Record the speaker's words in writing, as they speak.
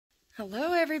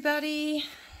Hello everybody.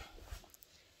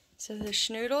 So the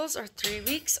schnoodles are 3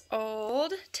 weeks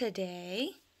old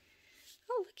today.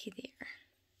 Oh, looky there.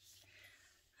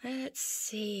 Let's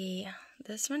see.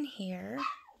 This one here.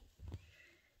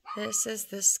 This is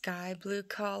the sky blue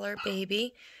collar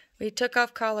baby. We took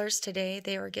off collars today.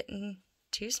 They were getting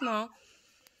too small.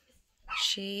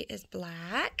 She is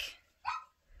black.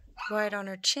 White on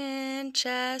her chin,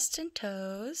 chest, and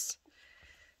toes.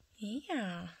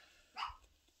 Yeah.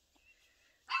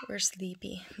 We're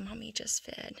sleepy. Mommy just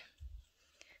fed.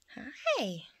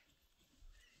 Hi.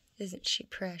 Isn't she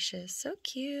precious? So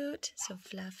cute, so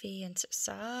fluffy, and so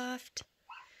soft.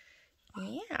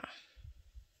 Yeah.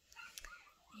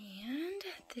 And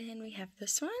then we have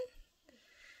this one.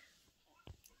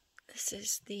 This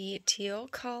is the teal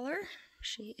collar.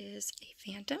 She is a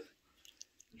phantom.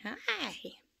 Hi.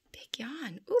 Big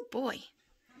yawn. Oh boy.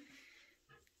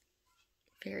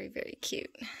 Very, very cute.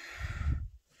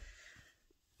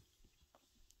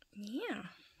 Yeah.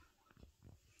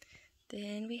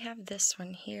 Then we have this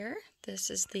one here. This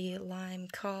is the lime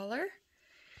collar.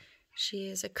 She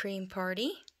is a cream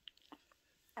party.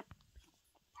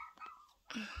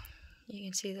 You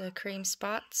can see the cream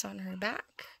spots on her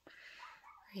back.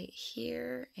 Right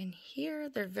here and here.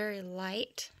 They're very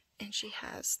light. And she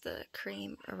has the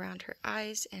cream around her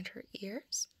eyes and her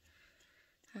ears.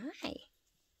 Hi.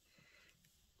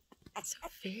 So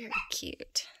very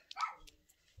cute.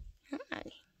 Hi.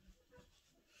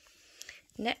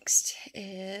 Next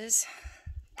is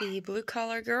the blue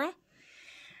collar girl,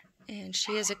 and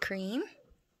she is a cream.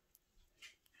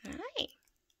 Hi.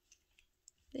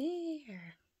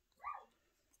 There.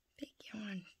 Big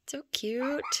yawn. So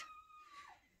cute.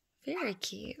 Very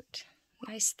cute.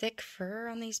 Nice thick fur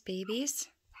on these babies.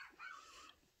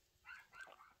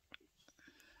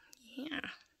 Yeah.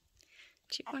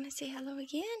 Do you want to say hello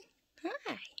again?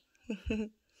 Hi.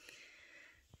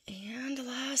 And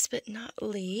last but not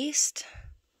least,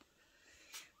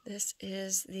 this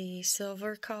is the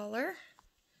silver collar.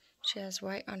 She has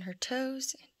white on her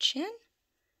toes and chin.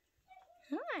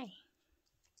 Hi.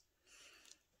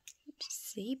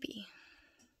 Sleepy.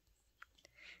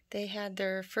 They had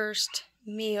their first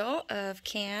meal of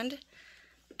canned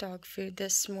dog food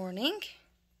this morning.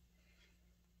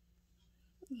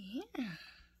 Yeah.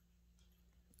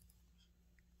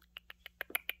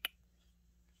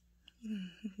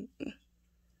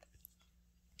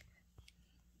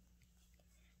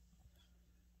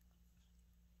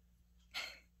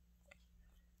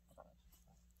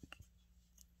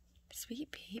 Sweet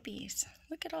babies.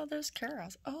 Look at all those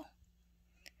curls. Oh,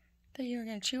 thought you were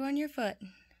going to chew on your foot.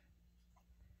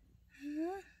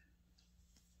 Huh?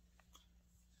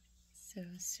 So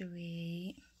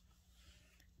sweet.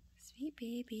 Sweet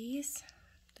babies.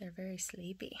 They're very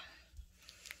sleepy.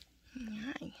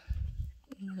 Hi.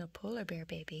 Little polar bear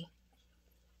baby.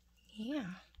 Yeah.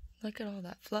 Look at all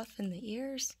that fluff in the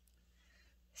ears.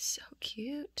 So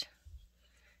cute.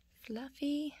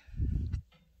 Fluffy.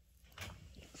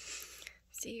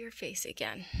 See your face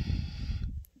again.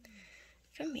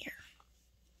 Come here.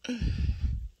 There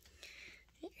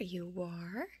you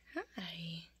are.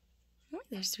 Hi. Oh,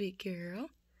 there, sweet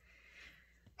girl.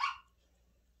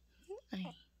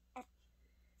 Hi.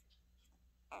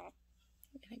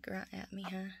 You're gonna grunt at me,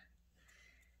 huh?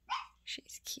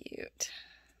 She's cute.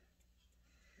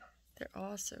 They're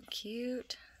all so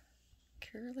cute.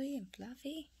 Curly and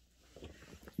fluffy.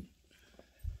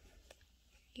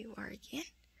 You are again.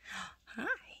 Hi.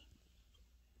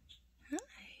 Hi.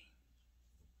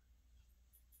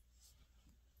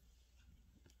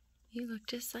 You look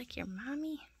just like your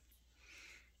mommy.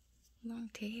 Long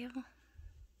tail.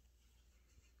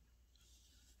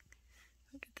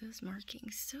 Look at those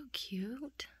markings. So cute.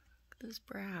 Look at those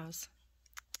brows.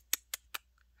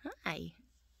 Hi.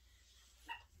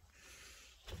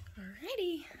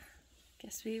 Alrighty.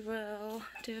 Guess we will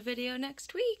do a video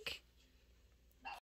next week.